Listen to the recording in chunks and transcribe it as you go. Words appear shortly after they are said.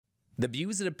The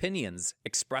views and opinions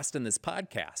expressed in this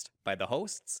podcast by the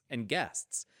hosts and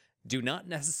guests do not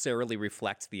necessarily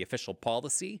reflect the official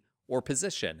policy or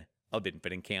position of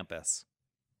Infinite Campus.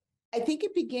 I think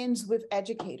it begins with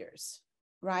educators,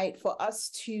 right? For us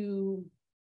to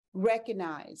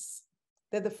recognize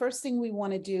that the first thing we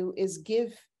want to do is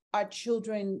give our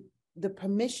children the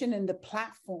permission and the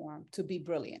platform to be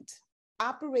brilliant.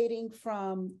 Operating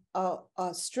from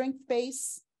a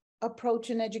strength-based approach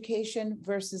in education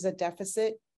versus a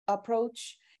deficit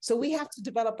approach. So we have to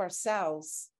develop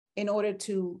ourselves in order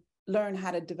to learn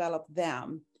how to develop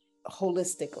them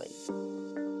holistically.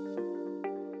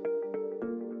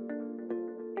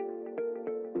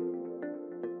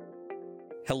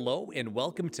 Hello and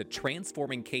welcome to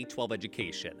Transforming K-12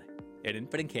 Education, an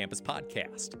Infinite Campus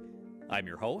podcast. I'm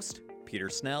your host, Peter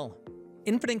Snell.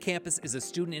 Infinite Campus is a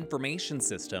student information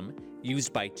system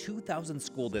used by 2,000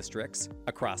 school districts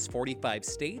across 45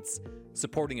 states,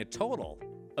 supporting a total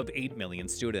of 8 million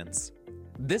students.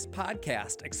 This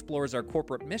podcast explores our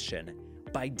corporate mission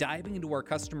by diving into our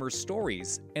customers'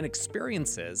 stories and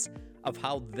experiences of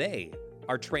how they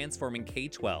are transforming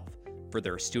K-12 for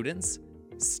their students,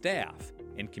 staff,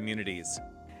 and communities.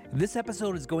 This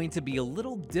episode is going to be a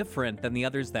little different than the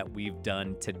others that we've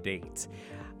done to date.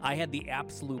 I had the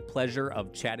absolute pleasure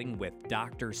of chatting with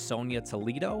Dr. Sonia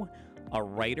Toledo, a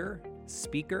writer,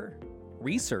 speaker,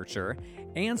 researcher,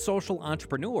 and social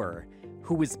entrepreneur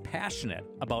who is passionate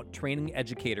about training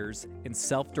educators in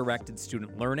self-directed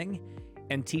student learning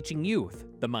and teaching youth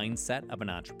the mindset of an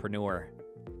entrepreneur.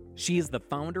 She is the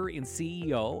founder and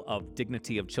CEO of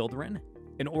Dignity of Children,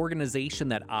 an organization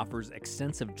that offers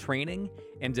extensive training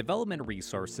and development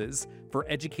resources for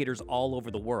educators all over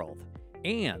the world,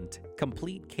 and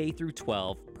complete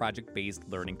K-12 project-based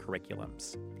learning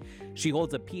curriculums. She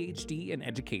holds a PhD in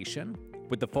education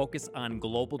with a focus on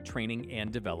global training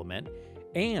and development,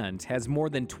 and has more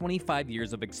than 25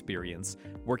 years of experience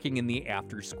working in the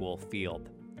after-school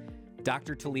field.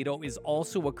 Dr. Toledo is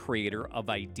also a creator of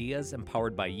Ideas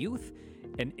Empowered by Youth,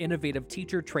 an innovative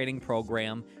teacher training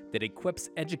program that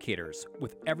equips educators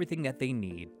with everything that they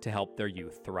need to help their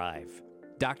youth thrive.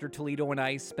 Dr. Toledo and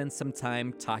I spent some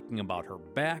time talking about her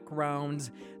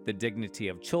background, the Dignity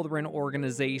of Children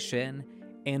organization,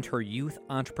 and her youth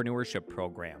entrepreneurship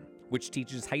program, which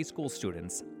teaches high school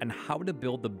students on how to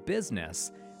build the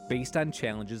business based on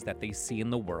challenges that they see in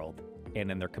the world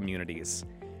and in their communities.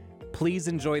 Please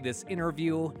enjoy this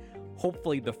interview,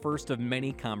 hopefully the first of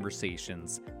many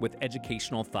conversations with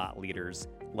educational thought leaders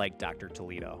like Dr.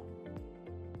 Toledo.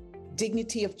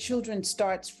 Dignity of Children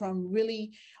starts from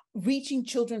really reaching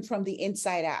children from the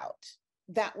inside out.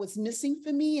 That was missing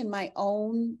for me in my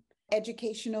own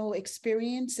educational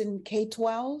experience in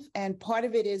K-12. And part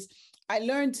of it is I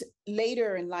learned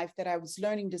later in life that I was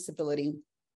learning disability,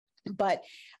 but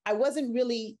I wasn't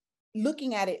really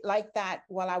looking at it like that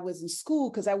while I was in school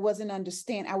because I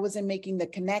wasn't making the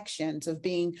connections of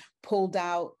being pulled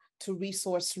out to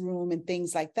resource room and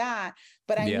things like that.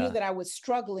 But I knew that I was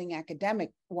struggling academic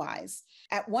wise.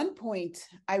 At one point,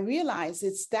 I realized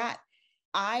it's that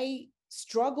I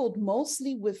struggled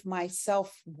mostly with my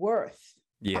self-worth.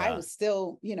 I was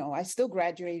still, I still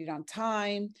graduated on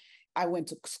time. I went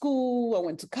to school, I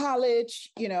went to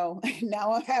college, now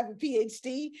I have a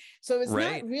PhD. So it's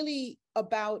not really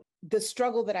about the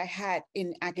struggle that I had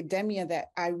in academia that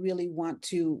I really want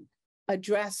to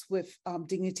address with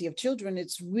Dignity of Children.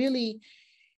 It's really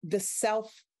the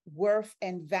self-worth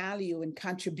and value and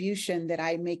contribution that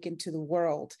I make into the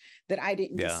world that I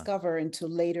didn't discover until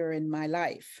later in my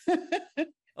life.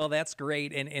 Oh, that's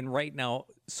great. And right now,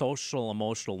 social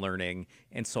emotional learning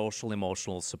and social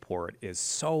emotional support is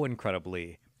so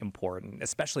incredibly important,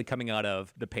 especially coming out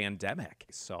of the pandemic.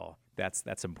 So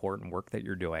that's important work that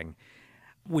you're doing.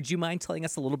 Would you mind telling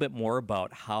us a little bit more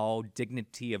about how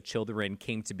Dignity of Children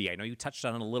came to be? I know you touched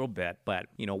on it a little bit, but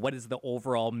what is the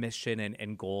overall mission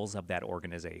and goals of that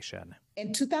organization?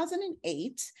 In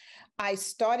 2008, I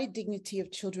started Dignity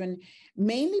of Children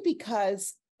mainly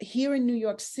because here in New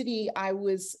York City, I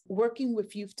was working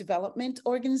with youth development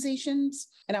organizations,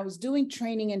 and I was doing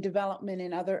training and development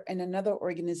in another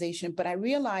organization. But I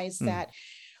realized that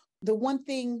the one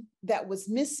thing that was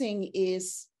missing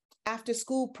is after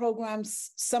school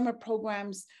programs, summer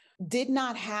programs did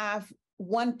not have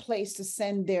one place to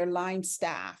send their line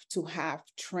staff to have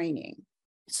training.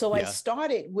 So I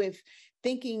started with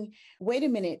thinking, wait a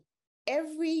minute,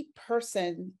 every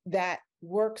person that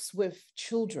works with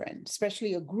children,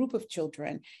 especially a group of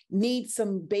children, needs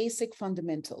some basic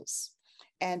fundamentals.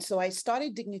 And so I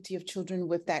started Dignity of Children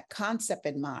with that concept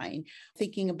in mind,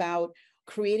 thinking about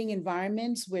creating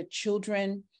environments where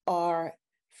children are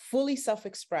fully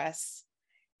self-expressed,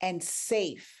 and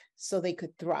safe so they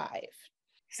could thrive.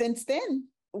 Since then,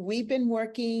 we've been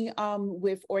working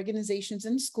with organizations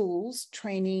and schools,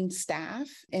 training staff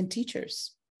and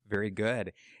teachers. Very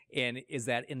good. And is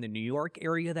that in the New York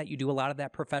area that you do a lot of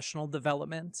that professional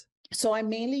development? So I've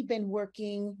mainly been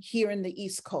working here in the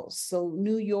East Coast. So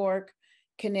New York,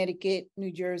 Connecticut,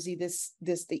 New Jersey,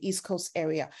 the East Coast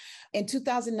area. In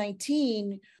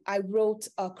 2019, I wrote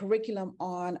a curriculum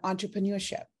on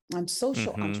entrepreneurship. I'm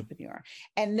social entrepreneur.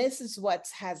 And this is what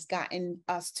has gotten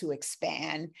us to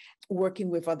expand, working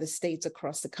with other states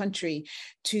across the country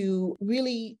to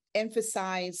really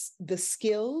emphasize the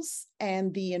skills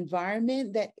and the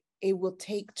environment that it will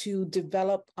take to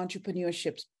develop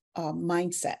entrepreneurship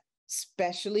mindset,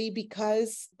 especially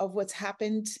because of what's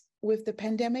happened with the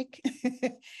pandemic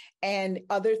and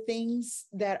other things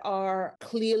that are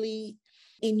clearly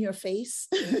in your face.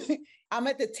 I'm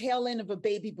at the tail end of a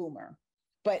baby boomer.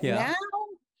 But now,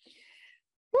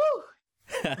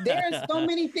 there are so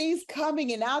many things coming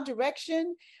in our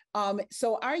direction.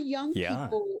 So our young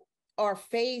people are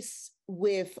faced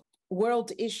with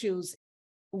world issues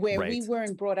where we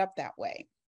weren't brought up that way.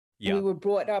 We were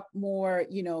brought up more,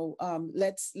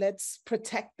 let's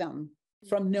protect them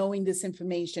from knowing this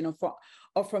information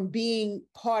or from being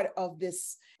part of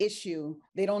this issue.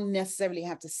 They don't necessarily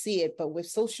have to see it, but with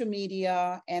social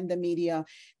media and the media,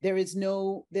 there's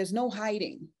no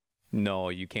hiding. No,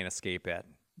 you can't escape it.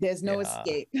 There's no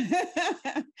escape.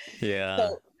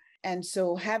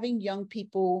 So having young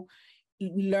people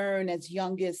learn as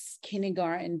young as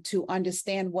kindergarten to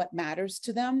understand what matters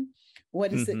to them,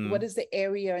 what is the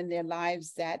area in their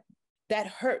lives that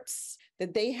hurts,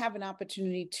 that they have an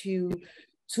opportunity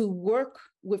to work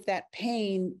with that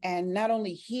pain and not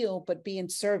only heal, but be in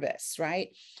service, right?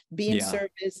 Be in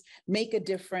service, make a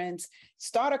difference,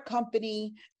 start a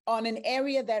company on an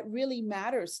area that really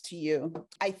matters to you.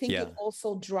 I think it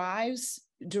also drives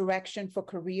direction for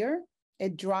career.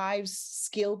 It drives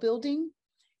skill building.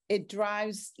 It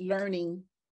drives learning.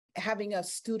 Having a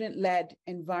student-led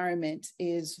environment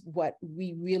is what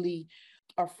we really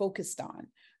are focused on,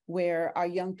 where our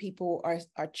young people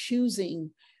are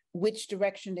choosing which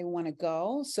direction they want to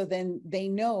go. So then they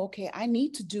know, okay, I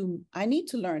need to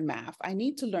learn math. I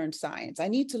need to learn science. I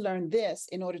need to learn this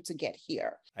in order to get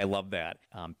here. I love that.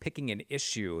 Picking an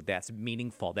issue that's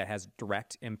meaningful, that has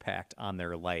direct impact on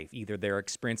their life. Either they're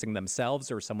experiencing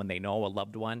themselves or someone they know, a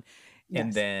loved one,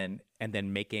 and then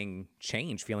making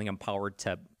change, feeling empowered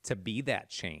to be that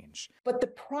change. But the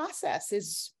process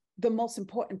is the most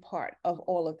important part of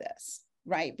all of this.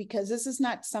 Right? Because this is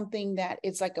not something that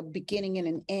it's like a beginning and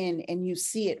an end and you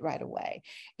see it right away.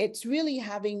 It's really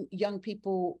having young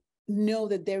people know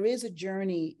that there is a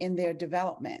journey in their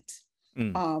development.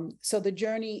 So the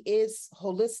journey is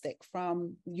holistic,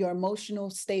 from your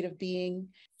emotional state of being,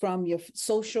 from your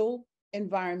social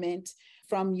environment,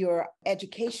 from your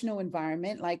educational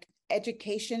environment. Like,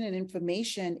 education and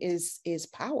information is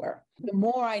power. The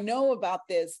more I know about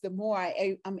this, the more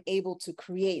I'm able to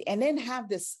create, and then have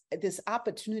this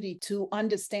opportunity to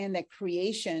understand that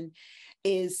creation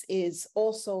is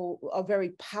also a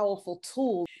very powerful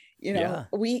tool.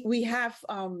 We have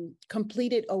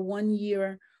completed a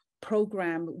 1-year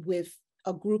program with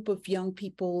a group of young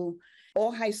people,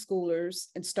 all high schoolers,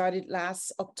 and started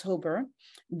last October.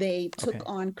 They took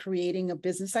on creating a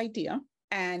business idea.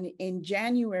 And in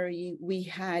January, we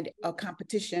had a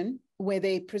competition where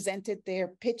they presented their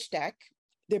pitch deck,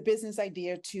 their business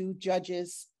idea, to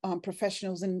judges,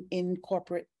 professionals in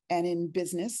corporate and in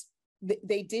business.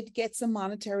 They did get some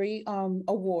monetary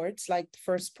awards, like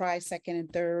first prize, second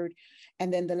and third.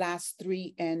 And then the last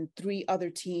three other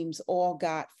teams all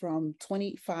got from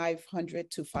 $2,500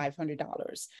 to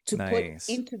 $500 to put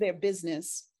into their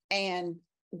business and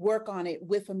work on it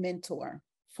with a mentor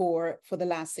for the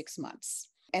last 6 months.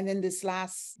 And then this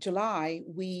last July,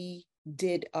 we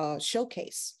did a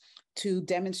showcase to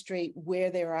demonstrate where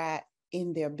they're at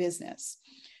in their business.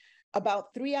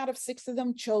 About 3 out of 6 of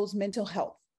them chose mental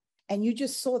health. And you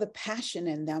just saw the passion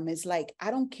in them. It's like, I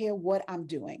don't care what I'm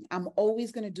doing. I'm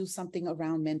always going to do something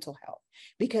around mental health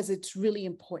because it's really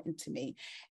important to me.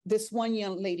 This one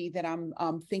young lady that I'm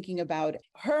thinking about,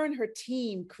 her and her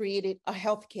team created a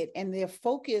health kit, and their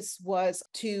focus was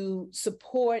to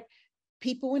support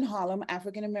people in Harlem,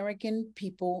 African-American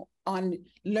people, on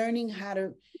learning how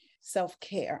to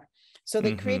self-care. So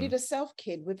they created a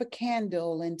self-kit with a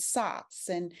candle and socks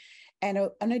and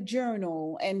a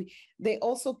journal. And they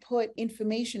also put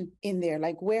information in there,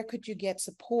 like where could you get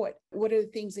support? What are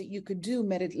the things that you could do?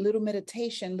 Little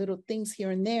meditation, little things here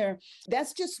and there.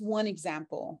 That's just one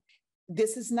example.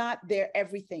 This is not their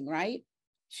everything, right?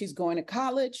 She's going to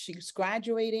college, she's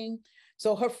graduating.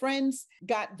 So her friends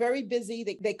got very busy.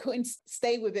 They couldn't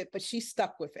stay with it, but she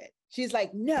stuck with it. She's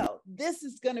like, no, this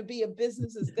is going to be a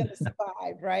business that's going to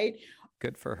survive, right?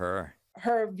 Good for her.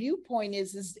 Her viewpoint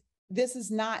is this is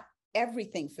not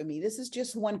everything for me. This is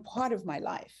just one part of my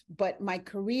life, but my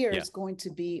career Yeah. is going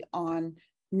to be on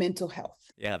mental health.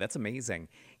 Yeah, that's amazing.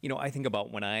 I think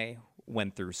about when I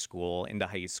went through school into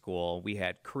high school, we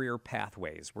had career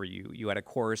pathways where you had a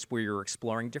course where you were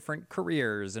exploring different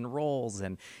careers and roles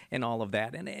and all of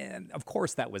that. And of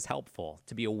course that was helpful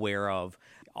to be aware of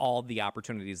all the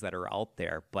opportunities that are out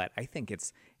there. But I think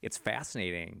it's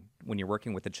fascinating when you're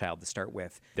working with a child to start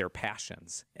with their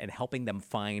passions and helping them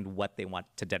find what they want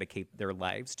to dedicate their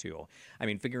lives to. I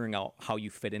mean, figuring out how you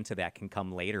fit into that can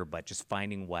come later, but just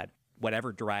finding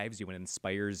whatever drives you and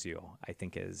inspires you, I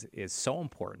think is so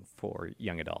important for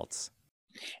young adults.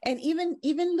 And even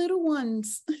little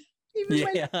ones, even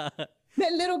Yeah. the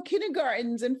little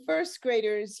kindergartens and first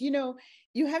graders,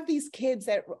 you have these kids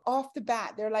that off the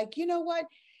bat, they're like, you know what?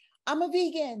 I'm a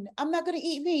vegan. I'm not going to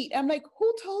eat meat. I'm like,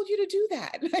 who told you to do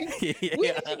that? Like,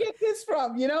 where did you get this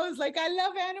from? It's like, I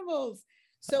love animals.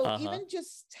 So even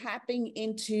just tapping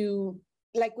into,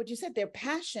 like what you said, their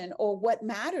passion or what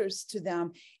matters to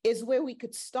them is where we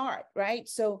could start, right?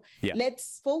 So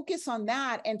let's focus on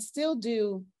that and still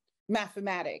do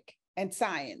mathematics and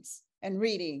science and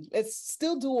reading. Let's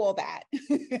still do all that.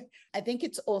 I think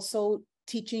it's also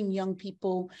teaching young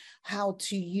people how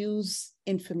to use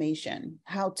information,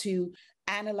 how to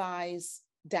analyze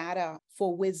data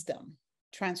for wisdom,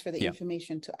 transfer the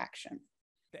information to action.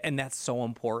 And that's so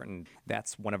important.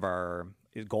 That's one of our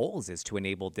goals, is to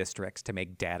enable districts to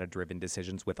make data-driven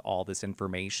decisions with all this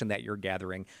information that you're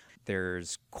gathering.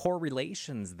 There's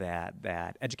correlations that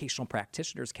educational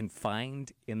practitioners can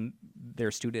find in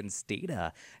their students'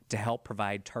 data to help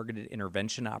provide targeted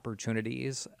intervention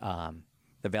opportunities.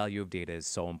 The value of data is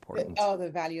so important. Oh,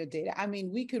 the value of data. I mean,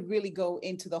 we could really go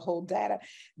into the whole data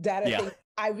thing.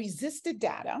 I resisted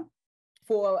data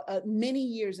for many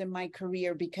years in my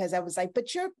career because I was like,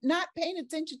 but you're not paying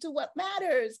attention to what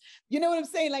matters. You know what I'm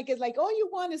saying? Like, it's like, all you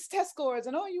want is test scores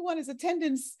and all you want is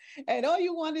attendance and all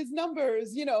you want is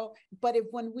numbers, But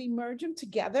when we merge them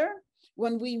together,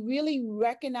 when we really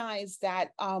recognize that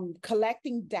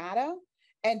collecting data,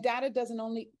 and data doesn't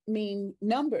only mean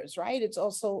numbers, right? It's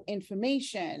also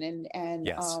information and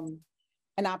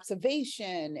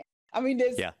observation. I mean,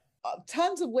 there's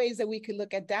tons of ways that we could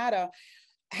look at data.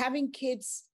 Having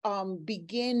kids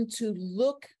begin to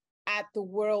look at the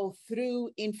world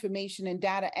through information and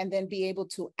data and then be able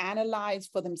to analyze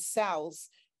for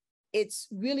themselves, it's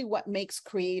really what makes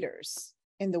creators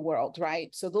in the world,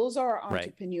 right? So those are our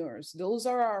entrepreneurs. Those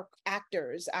are our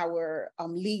actors, our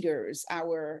leaders,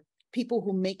 our people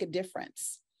who make a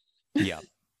difference. Yeah.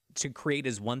 To create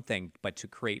is one thing, but to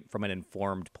create from an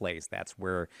informed place, that's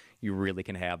where you really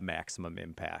can have maximum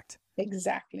impact.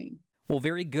 Exactly. Well,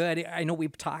 very good. I know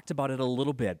we've talked about it a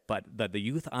little bit, but the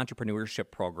Youth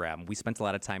Entrepreneurship Program, we spent a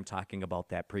lot of time talking about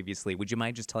that previously. Would you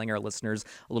mind just telling our listeners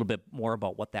a little bit more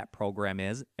about what that program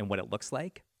is and what it looks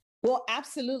like? Well,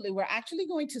 absolutely. We're actually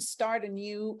going to start a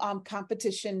new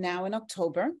competition now in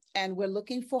October, and we're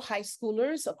looking for high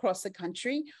schoolers across the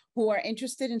country who are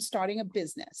interested in starting a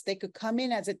business. They could come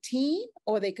in as a team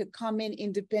or they could come in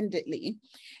independently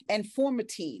and form a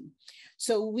team.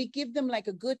 So we give them like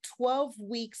a good 12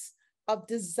 weeks of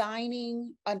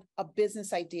designing a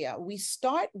business idea. We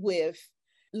start with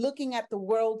looking at the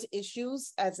world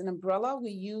issues as an umbrella.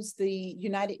 We use the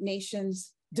United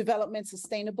Nations Development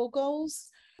Sustainable Goals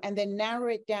and then narrow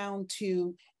it down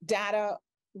to data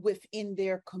within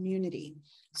their community.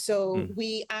 So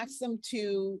we ask them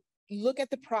to look at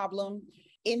the problem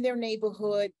in their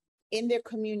neighborhood, in their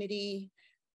community,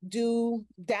 do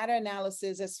data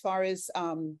analysis as far as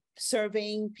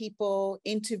surveying people,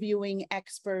 interviewing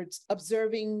experts,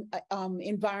 observing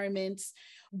environments,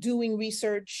 doing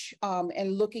research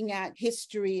and looking at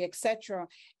history, et cetera,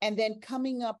 and then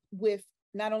coming up with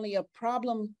not only a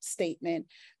problem statement,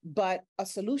 but a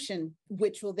solution,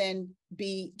 which will then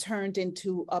be turned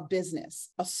into a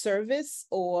business, a service,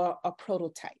 or a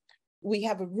prototype. We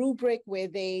have a rubric where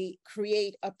they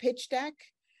create a pitch deck.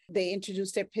 They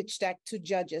introduce their pitch deck to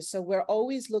judges. So we're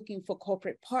always looking for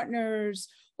corporate partners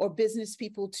or business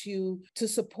people to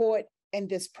support in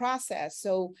this process.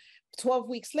 So 12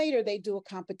 weeks later, they do a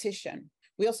competition.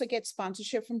 We also get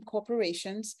sponsorship from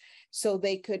corporations so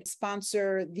they could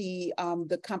sponsor the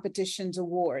competition's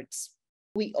awards.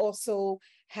 We also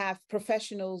have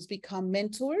professionals become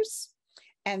mentors.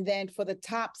 And then for the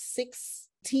top 6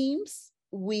 teams,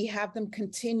 we have them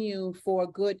continue for a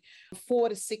good 4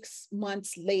 to 6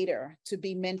 months later to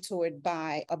be mentored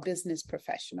by a business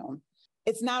professional.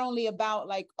 It's not only about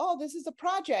like, oh, this is a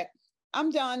project,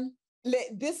 I'm done.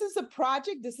 This is a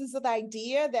project. This is an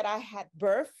idea that I had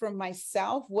birthed from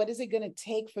myself. What is it going to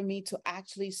take for me to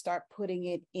actually start putting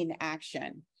it in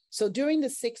action? So during the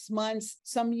 6 months,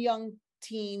 some young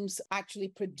teams actually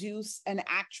produce an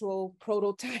actual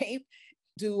prototype,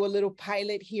 do a little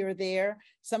pilot here or there.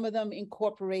 Some of them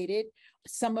incorporated.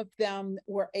 Some of them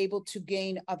were able to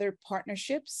gain other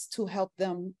partnerships to help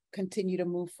them continue to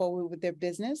move forward with their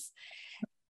business.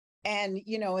 And,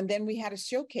 and then we had a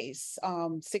showcase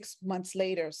 6 months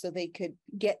later so they could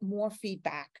get more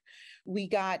feedback. We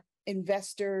got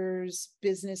investors,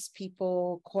 business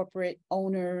people, corporate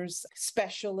owners,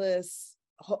 specialists,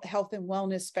 health and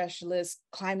wellness specialists,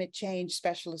 climate change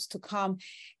specialists to come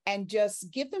and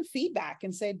just give them feedback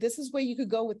and say, this is where you could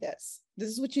go with this. This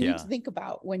is what you need to think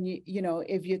about when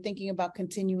if you're thinking about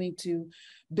continuing to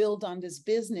build on this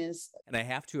business. And I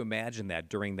have to imagine that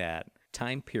during that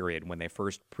time period when they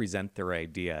first present their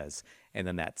ideas, and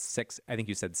then I think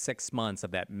you said 6 months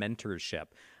of that mentorship,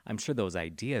 I'm sure those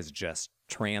ideas just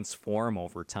transform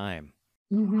over time.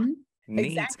 Mm-hmm.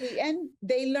 Exactly. And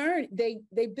they learn,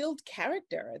 they build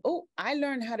character. Oh, I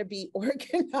learned how to be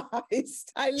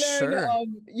organized. I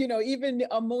learned, even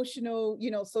emotional,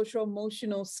 social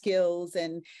emotional skills,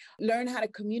 and learn how to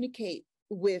communicate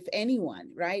with anyone,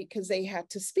 right? Because they had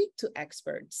to speak to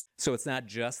experts. So it's not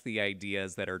just the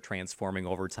ideas that are transforming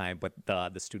over time, but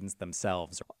the students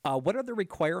themselves. What are the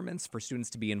requirements for students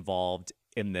to be involved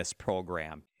in this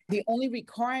program? The only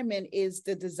requirement is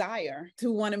the desire to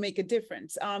want to make a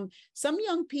difference. Some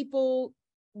young people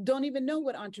don't even know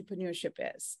what entrepreneurship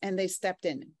is, and they stepped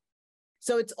in.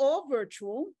 So it's all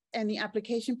virtual, and the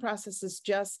application process is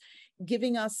just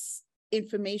giving us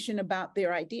information about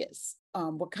their ideas.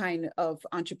 What kind of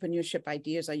entrepreneurship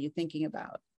ideas are you thinking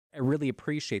about? I really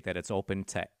appreciate that it's open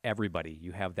to everybody.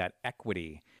 You have that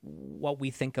equity. What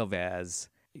we think of as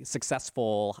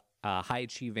successful,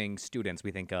 high-achieving students,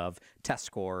 we think of test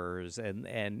scores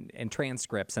and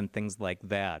transcripts and things like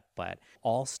that. But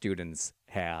all students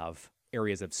have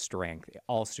areas of strength.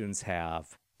 All students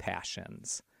have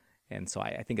passions. And so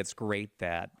I think it's great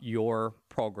that your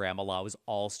program allows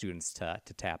all students to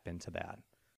tap into that.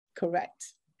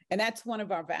 Correct. And that's one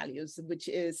of our values, which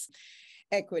is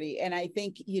equity. And I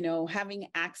think, having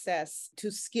access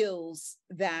to skills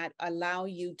that allow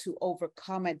you to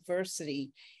overcome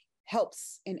adversity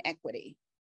helps in equity,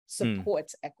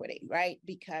 supports equity, right?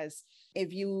 Because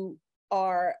if you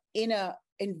are in an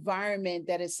environment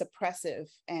that is suppressive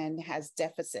and has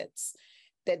deficits,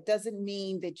 that doesn't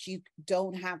mean that you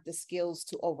don't have the skills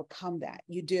to overcome that.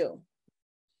 You do.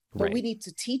 But Right. we need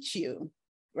to teach you,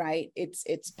 right? It's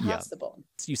possible.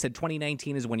 Yeah. You said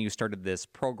 2019 is when you started this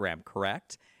program,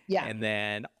 correct? Yeah. And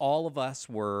then all of us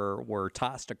were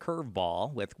tossed a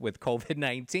curveball with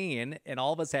COVID-19, and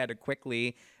all of us had to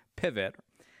quickly pivot.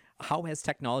 How has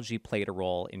technology played a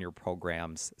role in your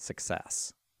program's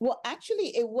success? Well,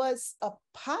 actually, it was a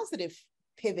positive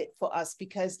pivot for us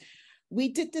because we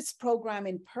did this program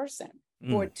in person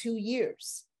for 2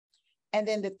 years. And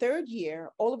then the third year,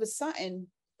 all of a sudden,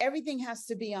 everything has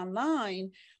to be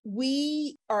online.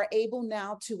 We are able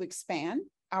now to expand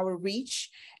our reach.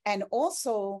 And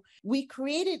also we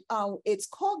created, it's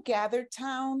called Gather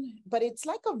Town, but it's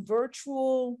like a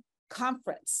virtual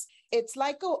conference. It's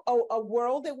like a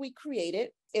world that we created.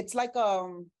 It's like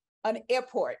an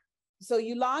airport. So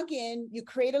you log in, you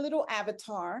create a little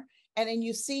avatar, and then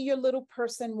you see your little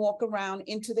person walk around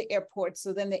into the airport.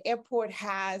 So then the airport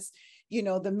has,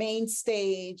 the main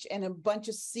stage and a bunch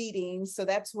of seating. So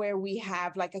that's where we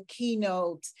have like a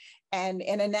keynote and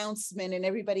an announcement, and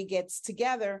everybody gets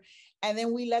together. And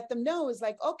then we let them know, it's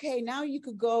like, okay, now you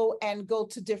could go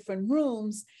to different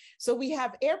rooms. So we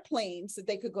have airplanes that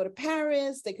they could go to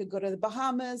Paris, they could go to the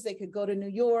Bahamas, they could go to New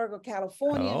York or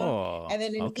California. Oh, and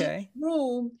then in each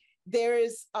room, there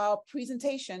is a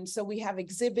presentation. So we have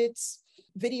exhibits,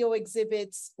 video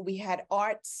exhibits. We had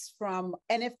arts from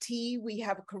NFT. We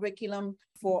have a curriculum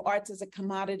for arts as a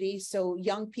commodity. So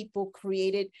young people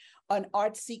created an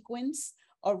art sequence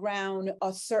around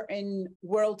a certain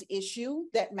world issue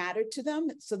that mattered to them.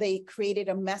 So they created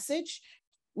a message.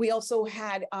 We also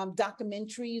had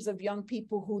documentaries of young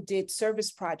people who did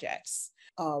service projects,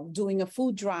 doing a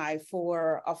food drive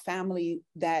for a family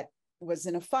that was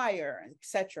in a fire, et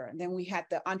cetera. And then we had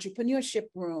the entrepreneurship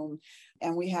room,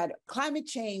 and we had climate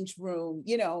change room,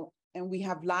 and we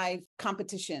have live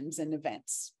competitions and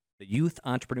events. The youth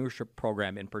entrepreneurship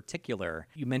program in particular,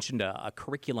 you mentioned a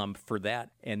curriculum for that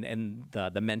and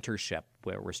the mentorship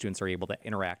where students are able to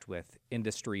interact with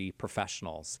industry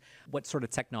professionals. What sort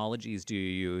of technologies do you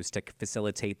use to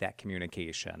facilitate that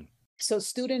communication? So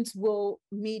students will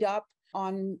meet up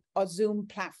on a Zoom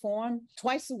platform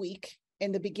twice a week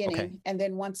in the beginning, Okay. and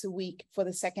then once a week for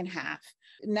the second half.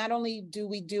 Not only do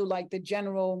we do like the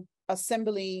general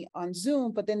assembly on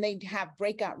Zoom, but then they have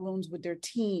breakout rooms with their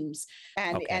teams.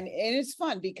 And it's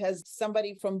fun because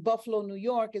somebody from Buffalo, New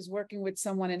York is working with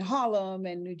someone in Harlem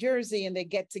and New Jersey, and they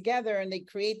get together and they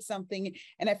create something.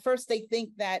 And at first they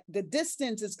think that the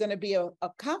distance is going to be a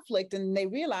conflict, and they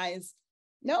realize,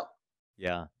 nope.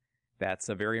 Yeah. That's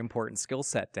a very important skill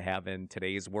set to have in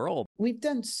today's world. We've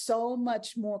done so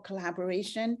much more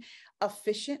collaboration,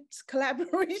 efficient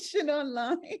collaboration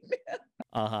online.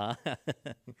 Uh-huh.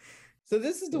 So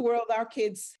this is the world our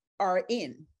kids are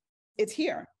in. It's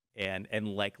here. And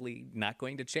likely not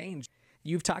going to change.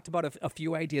 You've talked about a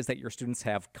few ideas that your students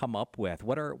have come up with.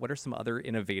 What are some other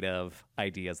innovative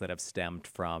ideas that have stemmed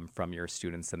from your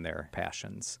students and their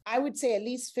passions? I would say at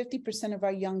least 50% of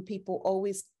our young people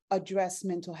always address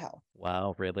mental health.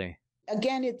 Wow, really?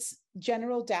 Again, it's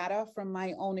general data from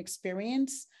my own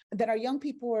experience that our young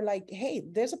people are like, hey,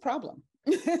 there's a problem.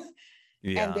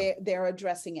 Yeah. And they're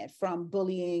addressing it, from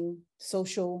bullying,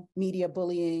 social media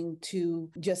bullying, to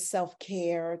just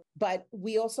self-care. But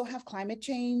we also have climate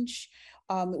change.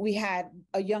 We had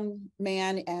a young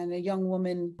man and a young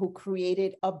woman who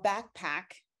created a backpack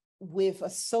with a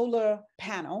solar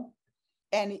panel.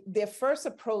 And their first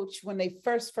approach when they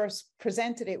first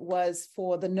presented it was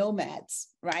for the nomads,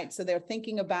 right? So they're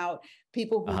thinking about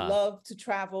people who love to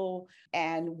travel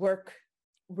and work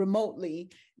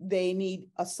remotely. They need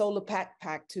a solar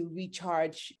backpack to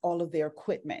recharge all of their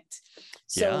equipment.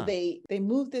 So they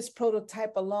moved this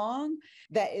prototype along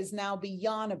that is now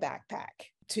beyond a backpack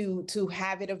to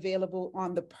have it available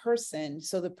on the person,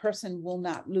 so the person will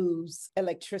not lose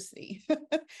electricity.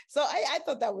 So I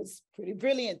thought that was pretty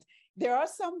brilliant. There are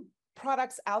some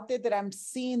products out there that I'm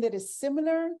seeing that is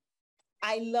similar.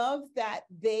 I love that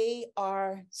they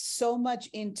are so much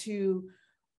into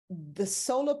the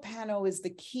solar panel is the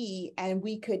key, and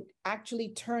we could actually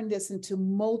turn this into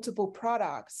multiple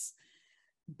products,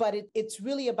 but it's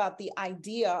really about the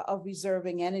idea of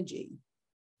reserving energy,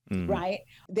 right?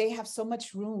 They have so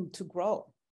much room to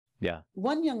grow. Yeah.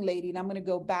 One young lady, and I'm going to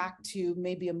go back to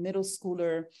maybe a middle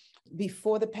schooler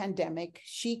before the pandemic,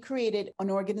 she created an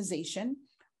organization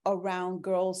around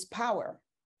girls' power,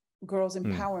 girls'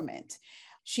 empowerment.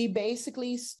 She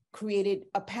basically created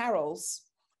apparels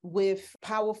with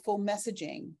powerful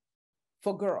messaging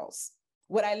for girls.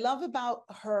 What I love about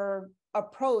her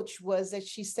approach was that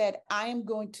she said, I am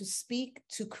going to speak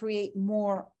to create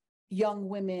more young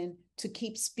women to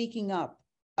keep speaking up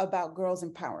about girls'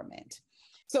 empowerment.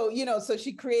 So, so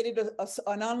she created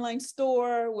an online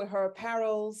store with her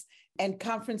apparels and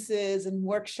conferences and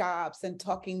workshops and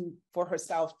talking for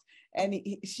herself. And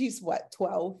she's what,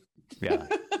 12? Yeah.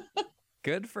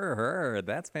 Good for her.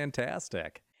 That's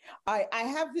fantastic. I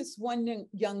have this one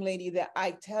young lady that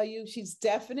I tell you, she's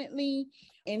definitely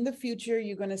in the future,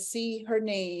 you're going to see her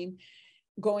name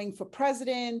going for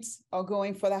president or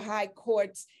going for the high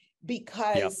courts,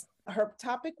 because her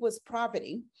topic was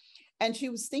poverty. And she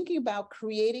was thinking about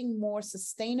creating more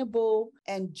sustainable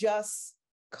and just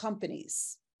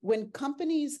companies. When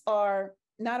companies are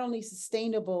not only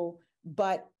sustainable,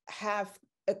 but have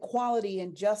equality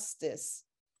and justice,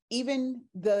 even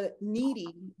the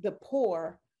needy, the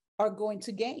poor, are going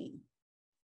to gain.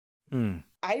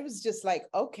 I was just like,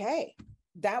 okay,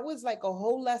 that was like a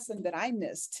whole lesson that I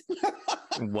missed.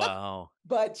 Wow.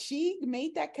 But she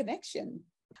made that connection.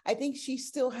 I think she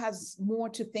still has more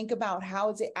to think about.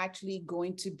 How is it actually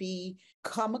going to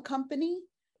become a company?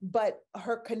 But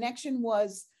her connection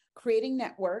was creating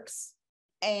networks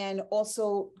and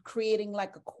also creating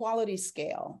like a quality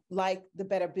scale, like the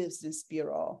Better Business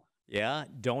Bureau. Yeah,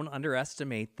 don't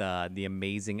underestimate the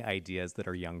amazing ideas that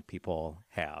our young people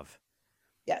have.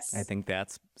 Yes. I think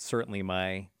that's certainly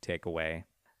my takeaway.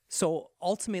 So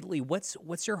ultimately, what's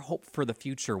your hope for the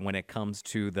future when it comes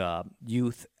to the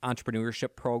youth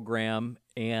entrepreneurship program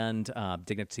and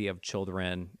dignity of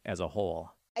children as a whole?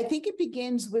 I think it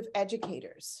begins with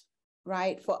educators,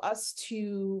 right? For us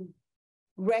to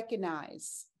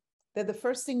recognize that the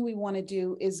first thing we want to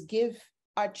do is give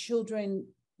our children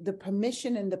the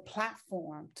permission and the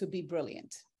platform to be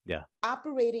brilliant. Yeah.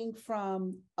 Operating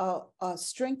from a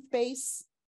strength-based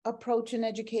approach in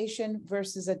education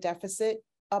versus a deficit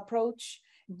approach.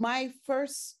 My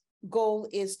first goal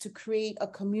is to create a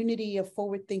community of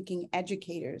forward-thinking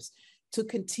educators to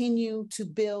continue to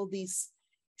build these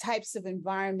types of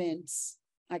environments.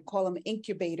 I call them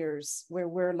incubators, where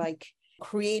we're like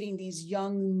creating these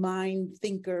young mind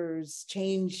thinkers,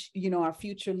 change, our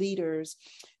future leaders.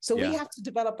 So we have to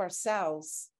develop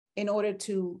ourselves in order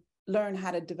to learn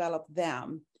how to develop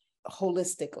them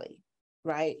holistically.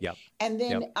 right? Yep. And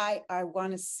then Yep. I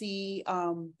want to see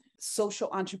social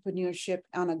entrepreneurship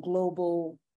on a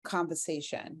global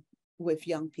conversation with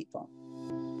young people.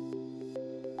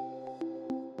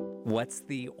 What's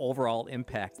the overall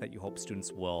impact that you hope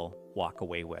students will walk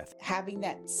away with? Having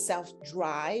that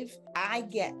self-drive, I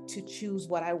get to choose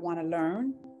what I want to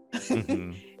learn.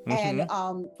 Mm-hmm. And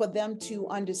Mm-hmm. for them to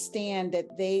understand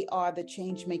that they are the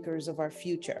change makers of our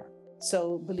future.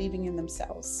 So believing in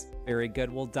themselves. Very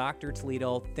good. Well, Dr.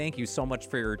 Toledo, thank you so much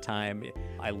for your time.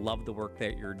 I love the work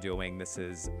that you're doing. This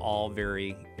is all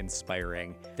very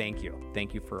inspiring. Thank you.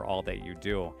 Thank you for all that you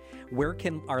do. Where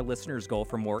can our listeners go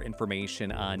for more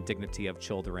information on Dignity of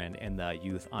Children and the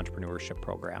Youth Entrepreneurship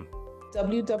Program?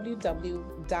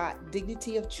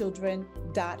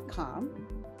 www.dignityofchildren.com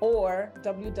or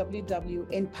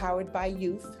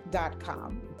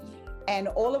www.empoweredbyyouth.com. And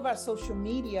all of our social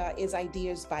media is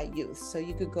Ideas by Youth. So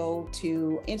you could go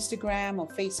to Instagram or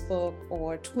Facebook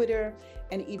or Twitter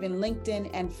and even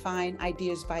LinkedIn and find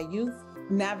Ideas by Youth.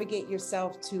 Navigate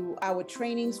yourself to our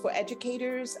trainings for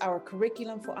educators, our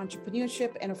curriculum for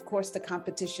entrepreneurship, and of course, the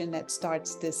competition that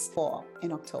starts this fall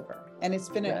in October. And it's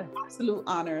been an absolute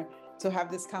honor to have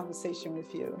this conversation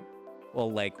with you.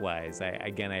 Well, likewise. I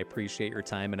appreciate your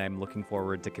time, and I'm looking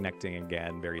forward to connecting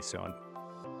again very soon.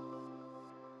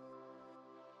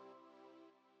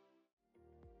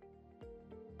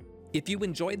 If you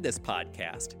enjoyed this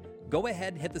podcast, go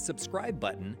ahead and hit the subscribe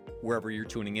button wherever you're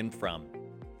tuning in from.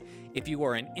 If you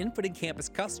are an Infinite Campus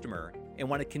customer and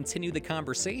want to continue the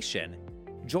conversation,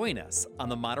 join us on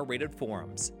the moderated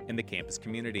forums in the campus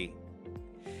community.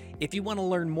 If you want to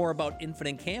learn more about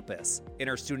Infinite Campus and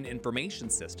our student information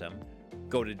system,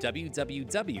 go to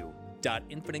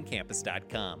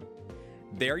www.infinitecampus.com.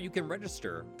 There you can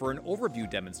register for an overview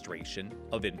demonstration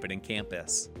of Infinite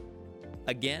Campus.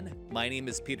 Again, my name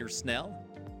is Peter Snell.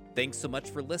 Thanks so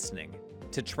much for listening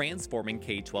to Transforming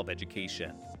K-12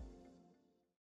 Education.